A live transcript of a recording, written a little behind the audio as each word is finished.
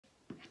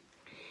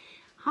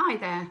Hi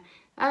there.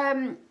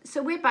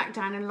 So we're back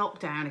down in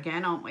lockdown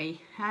again, aren't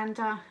we? And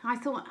I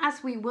thought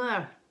as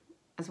we're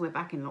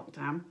back in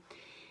lockdown,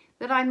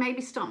 that I'd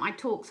maybe start my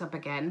talks up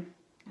again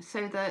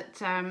so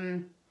that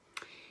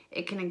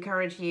it can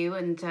encourage you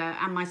and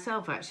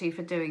myself actually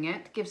for doing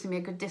it. Gives me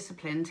a good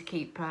discipline to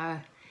keep,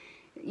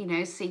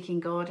 seeking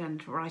God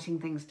and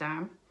writing things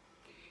down.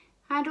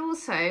 And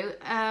also,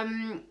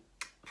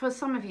 for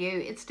some of you,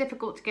 it's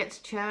difficult to get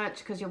to church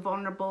because you're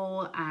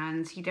vulnerable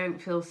and you don't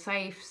feel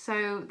safe.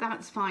 So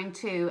that's fine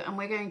too. And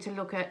we're going to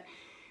look at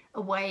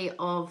a way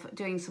of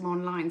doing some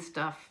online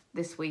stuff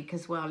this week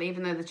as well.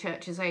 Even though the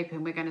church is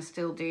open, we're going to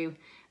still do,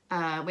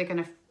 we're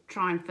going to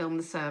try and film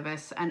the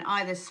service and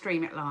either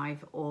stream it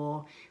live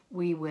or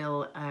we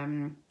will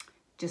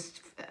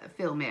just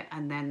film it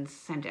and then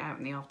send it out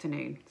in the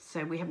afternoon.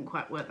 So we haven't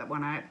quite worked that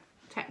one out.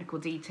 Technical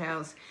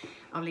details,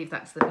 I'll leave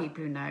that to the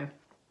people who know.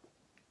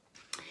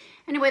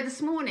 Anyway,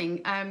 this morning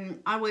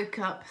I woke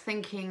up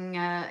thinking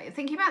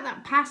about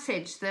that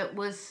passage that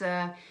was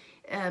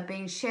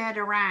being shared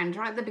around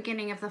right at the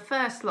beginning of the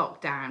first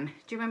lockdown.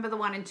 Do you remember the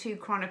one in 2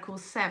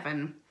 Chronicles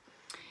 7?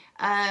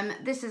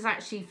 This is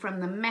actually from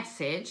the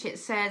Message. It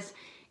says,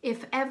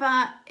 if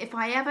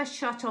I ever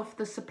shut off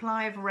the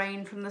supply of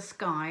rain from the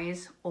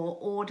skies, or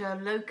order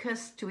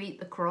locusts to eat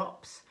the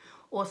crops,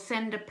 or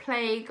send a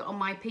plague on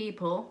my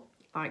people,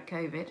 like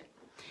COVID,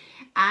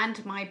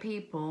 and my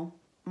people,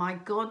 my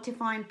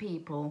God-defined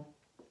people,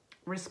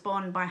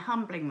 respond by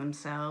humbling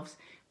themselves,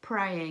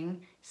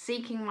 praying,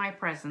 seeking my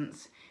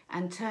presence,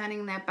 and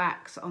turning their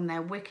backs on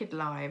their wicked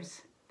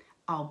lives,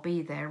 I'll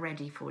be there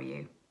ready for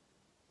you.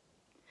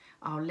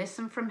 I'll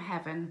listen from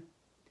heaven,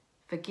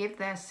 forgive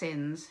their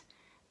sins,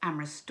 and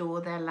restore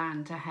their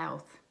land to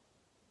health.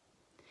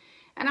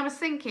 And I was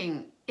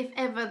thinking, if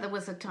ever there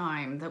was a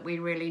time that we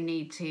really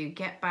need to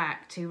get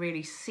back to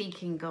really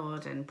seeking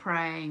God and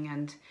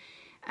praying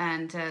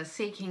and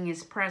seeking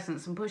his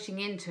presence and pushing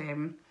into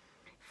him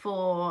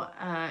for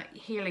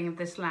healing of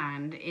this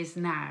land, is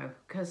now,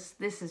 because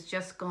this has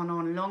just gone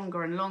on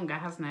longer and longer,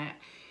 hasn't it?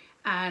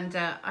 And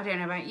I don't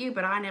know about you,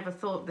 but I never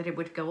thought that it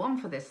would go on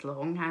for this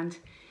long. And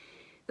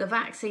the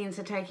vaccines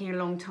are taking a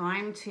long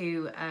time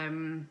to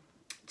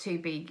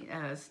be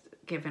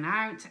given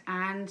out,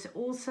 and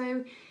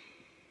also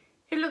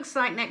it looks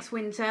like next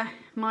winter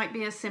might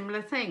be a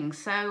similar thing.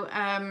 So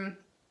I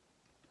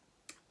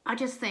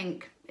just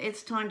think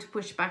it's time to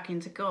push back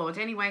into God.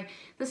 Anyway,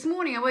 this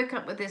morning I woke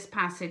up with this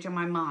passage on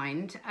my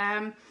mind,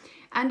 and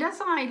as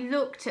I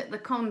looked at the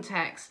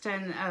context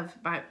of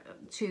about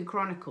 2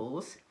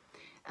 Chronicles,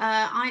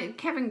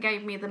 Kevin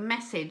gave me the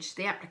Message,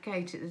 the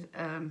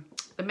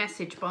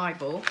Message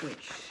Bible,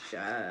 which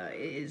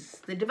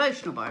is the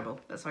devotional Bible.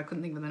 That's why I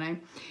couldn't think of the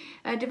name.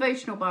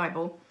 Devotional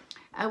Bible,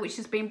 which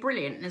has been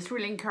brilliant, and it's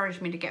really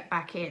encouraged me to get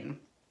back in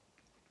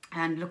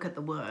and look at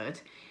the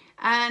Word.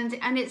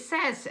 And it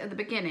says at the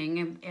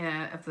beginning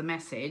of the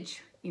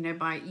Message,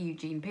 by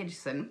Eugene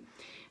Peterson,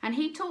 and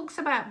he talks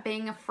about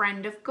being a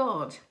friend of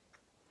God.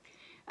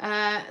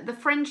 The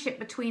friendship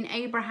between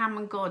Abraham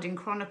and God in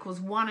Chronicles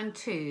 1 and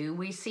 2,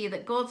 we see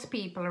that God's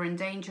people are in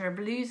danger of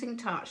losing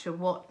touch of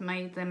what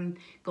made them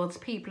God's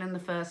people in the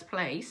first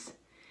place.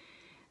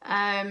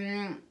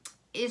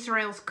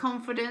 Israel's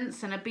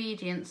confidence and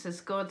obedience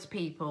as God's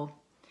people.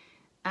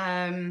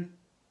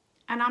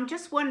 And I'm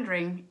just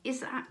wondering,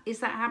 is that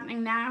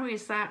happening now?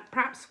 Is that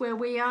perhaps where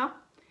we are?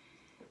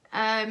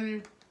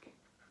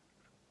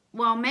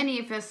 Well, many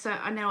of us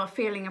I know are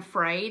feeling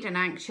afraid and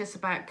anxious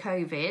about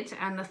COVID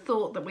and the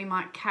thought that we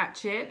might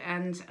catch it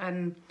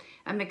and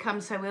become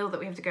so ill that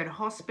we have to go to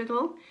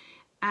hospital.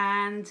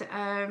 And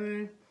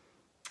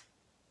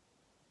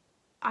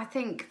I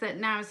think that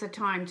now is the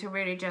time to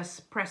really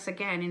just press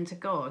again into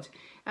God.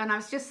 And I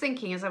was just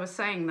thinking as I was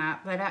saying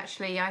that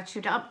actually I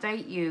should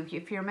update you.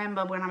 If you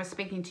remember when I was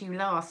speaking to you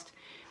last,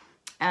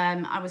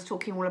 I was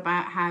talking all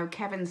about how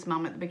Kevin's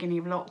mum at the beginning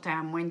of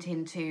lockdown went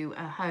into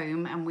a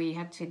home and we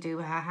had to do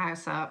her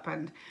house up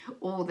and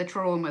all the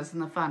traumas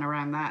and the fun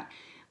around that.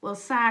 Well,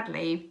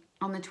 sadly,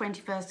 on the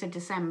 21st of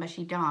December,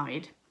 she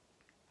died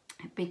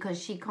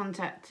because she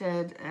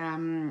contacted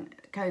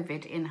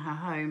COVID in her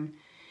home.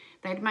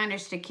 They'd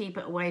managed to keep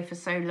it away for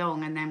so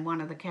long, and then one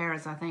of the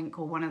carers, I think,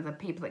 or one of the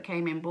people that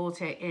came in brought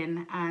it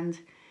in, and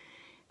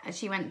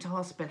she went to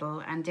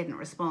hospital and didn't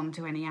respond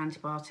to any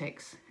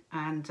antibiotics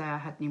and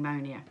had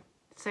pneumonia.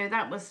 So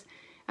that was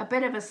a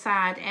bit of a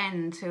sad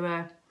end to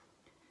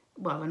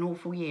an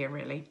awful year,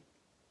 really.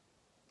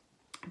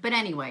 But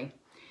anyway,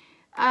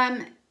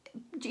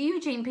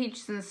 Eugene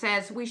Peterson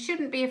says we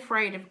shouldn't be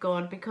afraid of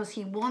God because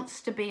he wants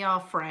to be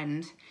our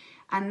friend.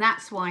 And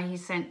that's why he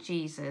sent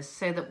Jesus,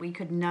 so that we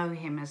could know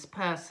him as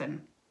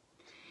person.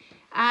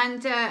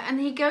 And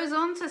he goes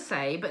on to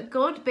say, but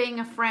God being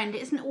a friend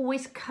isn't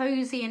always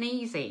cozy and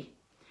easy.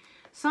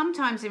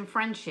 Sometimes in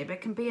friendship,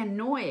 it can be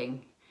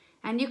annoying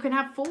and you can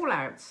have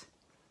fallouts.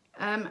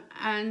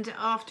 And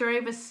after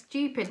over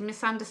stupid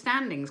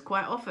misunderstandings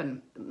quite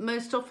often,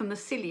 most often the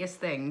silliest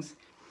things.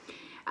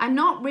 And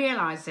not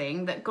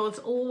realising that God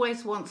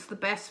always wants the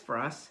best for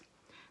us,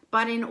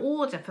 But in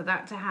order for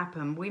that to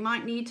happen, we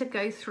might need to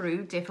go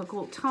through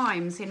difficult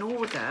times in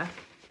order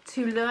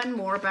to learn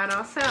more about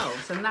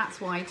ourselves. And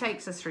that's why it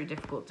takes us through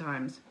difficult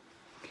times.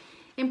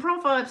 In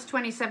Proverbs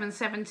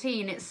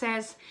 27:17, it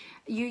says,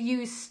 you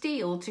use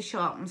steel to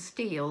sharpen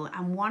steel,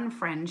 and one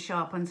friend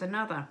sharpens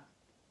another.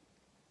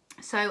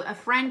 So a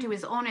friend who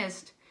is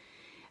honest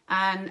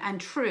and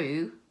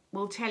true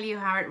will tell you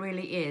how it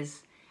really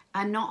is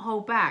and not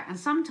hold back. And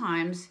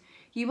sometimes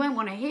you won't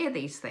want to hear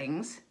these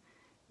things,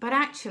 but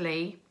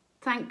actually,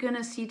 thank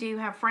goodness you do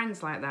have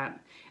friends like that.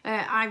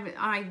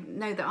 I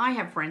know that I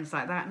have friends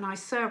like that, and I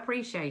so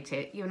appreciate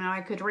it. You know,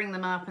 I could ring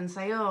them up and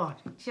say, oh,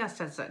 just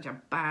had such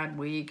a bad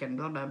week and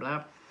blah, blah,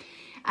 blah.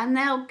 And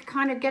they'll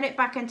kind of get it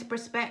back into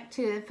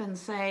perspective and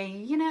say,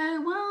 you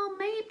know, well,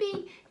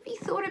 maybe if you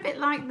thought of it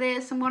like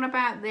this, and what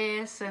about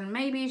this, and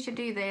maybe you should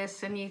do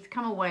this, and you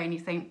come away and you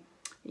think,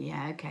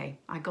 yeah, okay,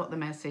 I got the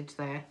message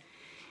there.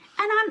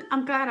 And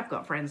I'm glad I've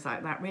got friends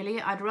like that,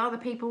 really. I'd rather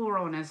people were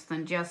honest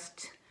than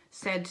just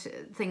said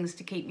things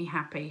to keep me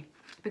happy,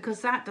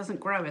 because that doesn't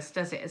grow us,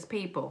 does it, as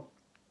people?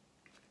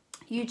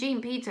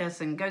 Eugene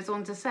Peterson goes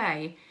on to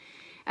say,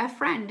 a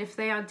friend, if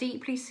they are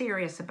deeply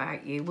serious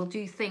about you, will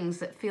do things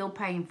that feel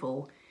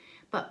painful,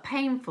 but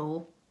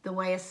painful the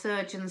way a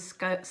surgeon's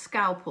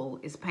scalpel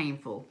is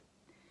painful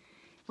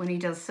when he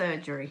does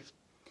surgery.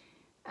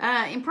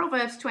 In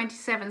Proverbs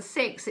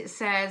 27:6, it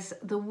says,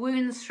 the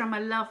wounds from a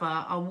lover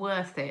are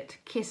worth it.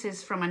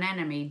 Kisses from an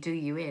enemy do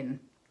you in.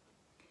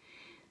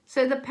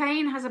 So the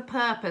pain has a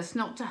purpose,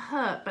 not to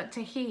hurt, but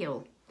to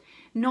heal.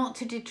 Not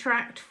to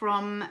detract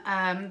from,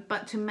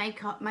 but to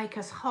make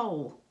us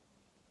whole.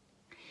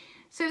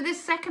 So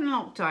this second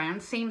lockdown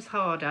seems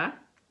harder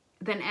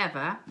than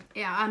ever.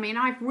 Yeah, I mean,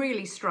 I've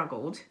really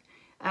struggled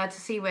to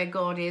see where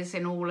God is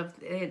in all of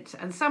it.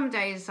 And some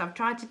days I've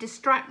tried to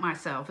distract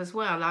myself as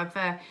well. I've,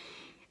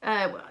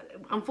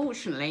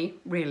 unfortunately,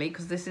 really,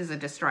 because this is a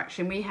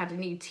distraction, we had a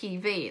new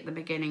TV at the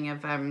beginning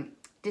of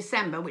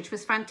December, which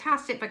was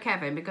fantastic for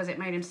Kevin because it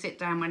made him sit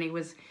down when he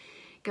was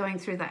going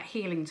through that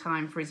healing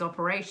time for his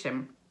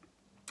operation.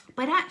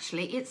 But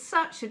actually, it's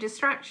such a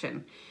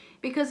distraction,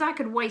 because I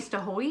could waste a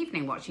whole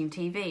evening watching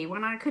TV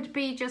when I could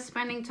be just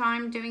spending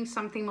time doing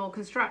something more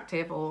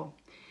constructive or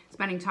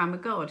spending time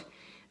with God.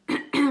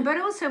 But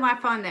also I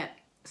find that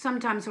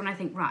sometimes when I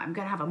think, right, I'm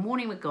going to have a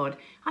morning with God,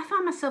 I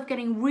find myself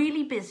getting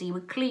really busy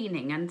with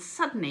cleaning, and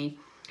suddenly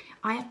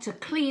I have to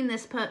clean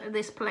this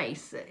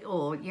place,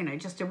 or, you know,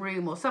 just a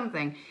room or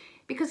something,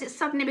 because it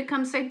suddenly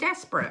becomes so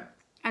desperate,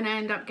 and I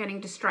end up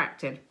getting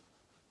distracted.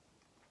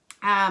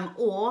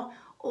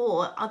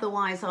 Or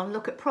otherwise I'll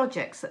look at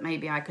projects that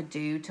maybe I could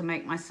do to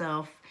make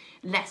myself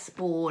less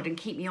bored and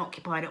keep me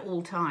occupied at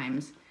all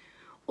times.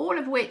 All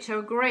of which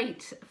are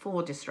great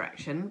for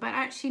distraction, but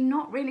actually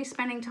not really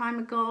spending time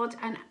with God.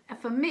 And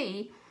for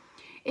me,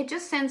 it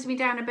just sends me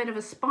down a bit of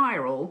a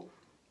spiral,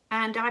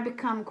 and I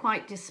become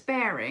quite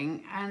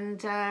despairing,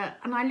 and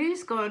I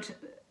lose God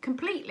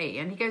completely,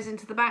 and he goes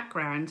into the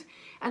background,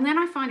 and then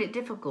I find it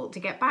difficult to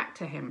get back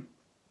to him.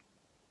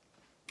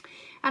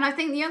 And I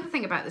think the other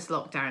thing about this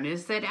lockdown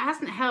is that it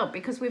hasn't helped,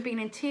 because we've been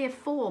in tier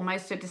 4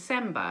 most of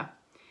December.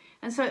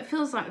 And so it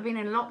feels like we've been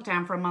in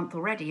lockdown for a month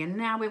already, and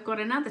now we've got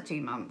another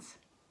 2 months.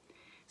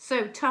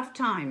 So tough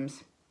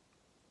times.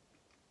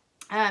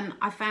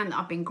 I found that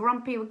I've been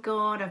grumpy with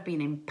God. I've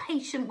been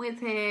impatient with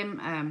him.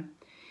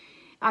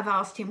 I've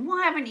asked him,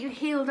 why haven't you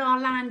healed our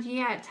land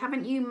yet? Why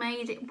haven't you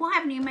made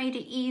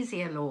it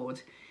easier,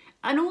 Lord?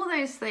 And all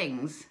those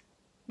things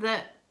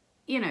that,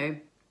 you know,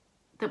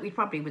 that we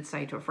probably would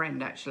say to a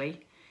friend,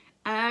 actually.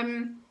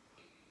 So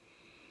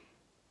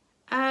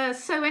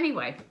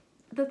anyway,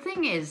 the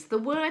thing is, the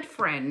word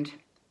friend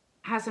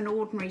has an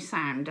ordinary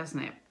sound, doesn't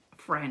it?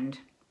 Friend.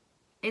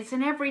 It's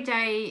an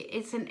everyday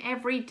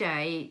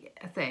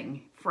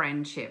thing,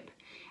 friendship.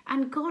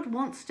 And God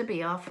wants to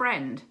be our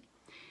friend.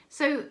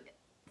 So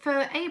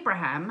for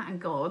Abraham and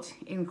God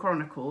in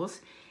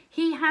Chronicles,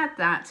 he had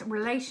that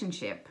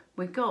relationship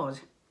with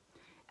God.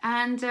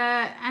 And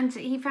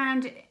he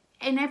found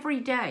in every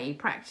day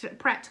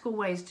practical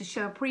ways to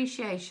show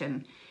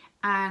appreciation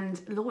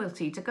and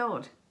loyalty to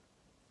God.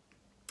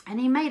 And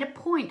he made a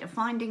point of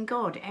finding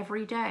God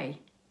every day.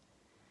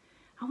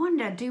 I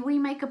wonder, do we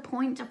make a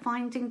point of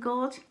finding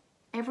God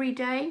every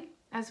day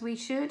as we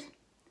should?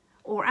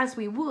 Or as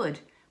we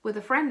would with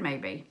a friend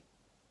maybe?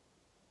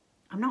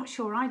 I'm not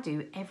sure I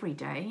do every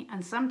day.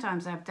 And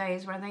sometimes I have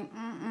days where I think,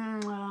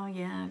 well,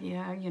 yeah,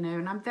 you know,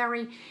 and I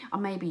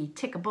maybe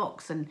tick a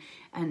box and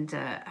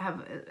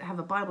have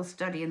a Bible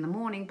study in the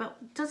morning,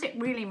 but does it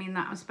really mean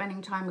that I'm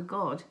spending time with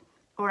God?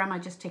 Or am I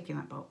just ticking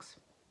that box?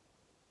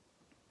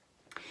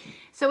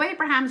 So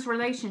Abraham's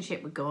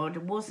relationship with God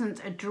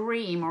wasn't a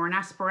dream or an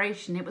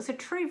aspiration. It was a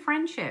true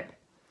friendship.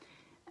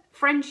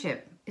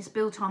 Friendship is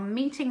built on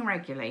meeting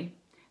regularly,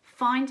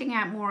 finding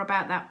out more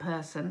about that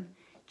person,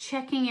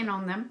 checking in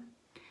on them,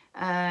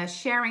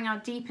 sharing our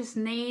deepest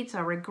needs,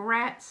 our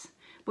regrets,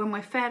 when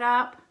we're fed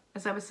up,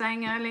 as I was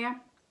saying earlier.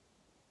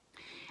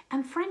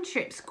 And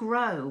friendships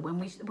grow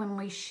when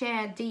we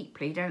share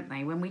deeply, don't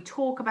they? When we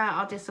talk about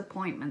our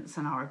disappointments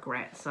and our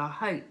regrets, our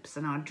hopes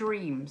and our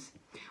dreams.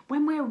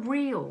 When we're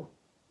real.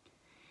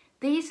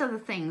 These are the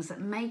things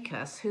that make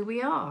us who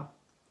we are.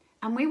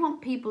 And we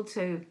want people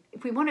to,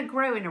 if we want to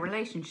grow in a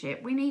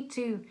relationship, we need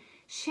to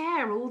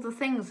share all the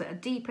things that are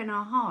deep in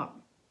our heart.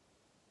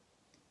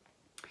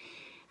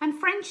 And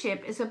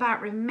friendship is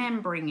about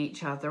remembering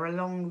each other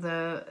along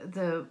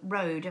the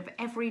road of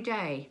every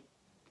day.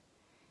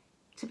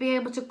 To be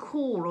able to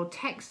call or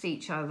text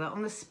each other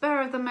on the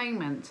spur of the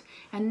moment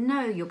and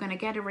know you're going to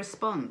get a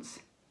response.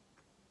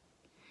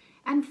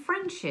 And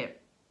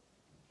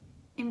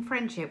in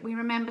friendship, we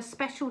remember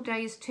special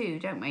days too,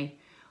 don't we?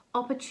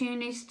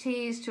 Opportunities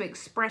to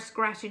express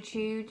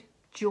gratitude,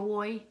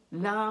 joy,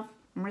 love,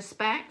 and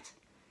respect.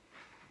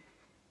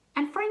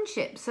 And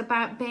friendship's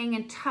about being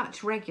in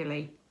touch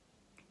regularly.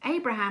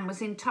 Abraham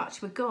was in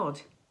touch with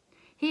God.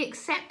 He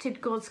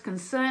accepted God's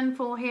concern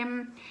for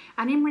him,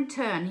 and in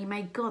return, he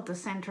made God the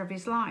centre of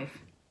his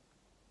life.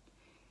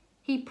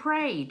 He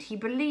prayed, he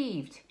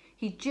believed,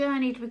 he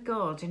journeyed with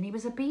God, and he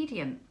was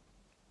obedient.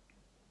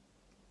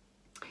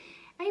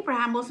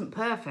 Abraham wasn't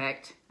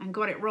perfect and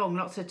got it wrong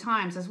lots of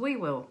times, as we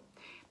will.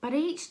 But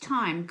each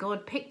time,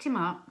 God picked him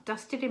up,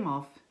 dusted him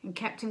off, and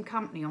kept him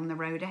company on the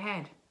road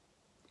ahead.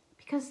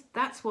 Because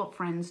that's what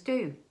friends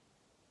do.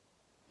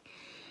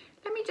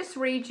 Let me just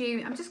read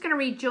you, I'm just going to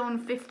read John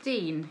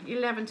 15,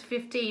 11 to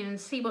 15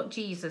 and see what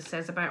Jesus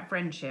says about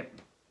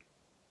friendship.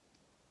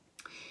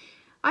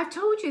 I've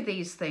told you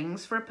these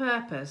things for a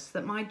purpose,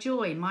 that my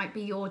joy might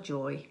be your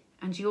joy,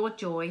 and your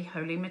joy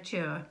wholly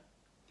mature.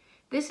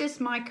 This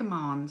is my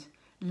command,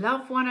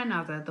 love one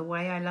another the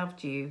way I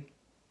loved you.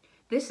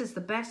 This is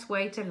the best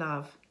way to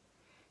love.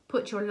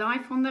 Put your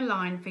life on the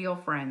line for your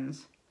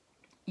friends.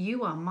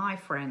 You are my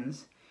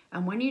friends,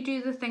 and when you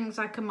do the things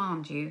I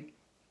command you,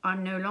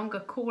 I'm no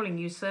longer calling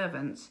you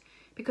servants,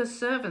 because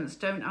servants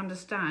don't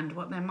understand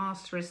what their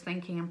master is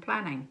thinking and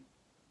planning.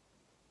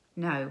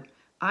 No,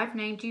 I've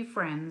named you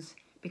friends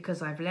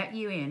because I've let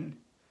you in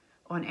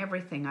on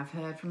everything I've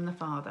heard from the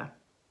Father.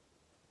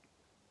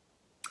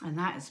 And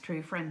that is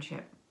true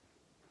friendship.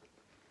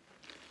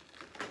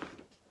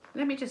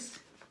 Let me just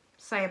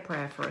say a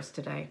prayer for us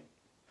today.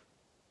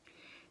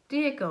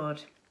 Dear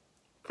God,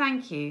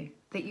 thank you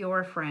that you're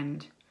a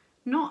friend.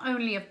 Not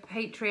only of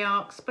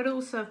patriarchs, but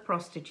also of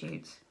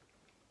prostitutes.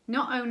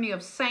 Not only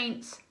of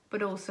saints,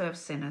 but also of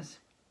sinners.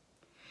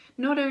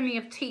 Not only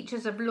of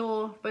teachers of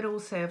law, but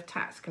also of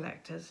tax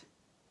collectors.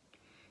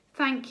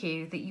 Thank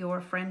you that you're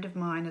a friend of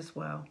mine as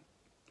well.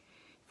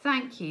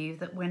 Thank you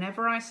that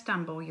whenever I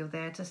stumble, you're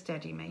there to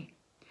steady me.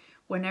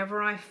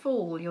 Whenever I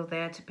fall, you're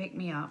there to pick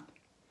me up.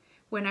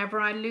 Whenever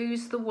I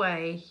lose the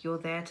way, you're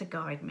there to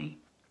guide me.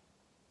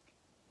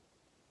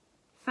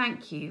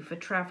 Thank you for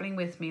travelling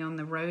with me on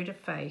the road of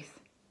faith,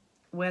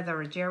 whether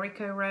a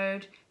Jericho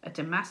road, a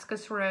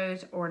Damascus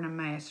road, or an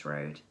Emmaus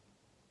road.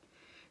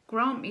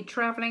 Grant me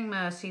travelling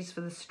mercies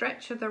for the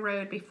stretch of the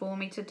road before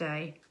me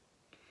today,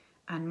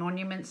 and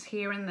monuments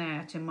here and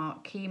there to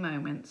mark key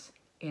moments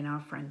in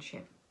our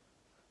friendship.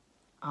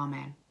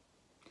 Amen.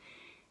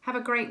 Have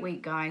a great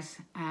week, guys,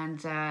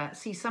 and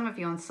see some of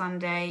you on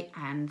Sunday,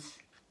 and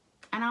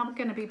I'm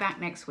going to be back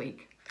next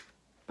week.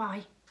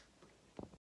 Bye.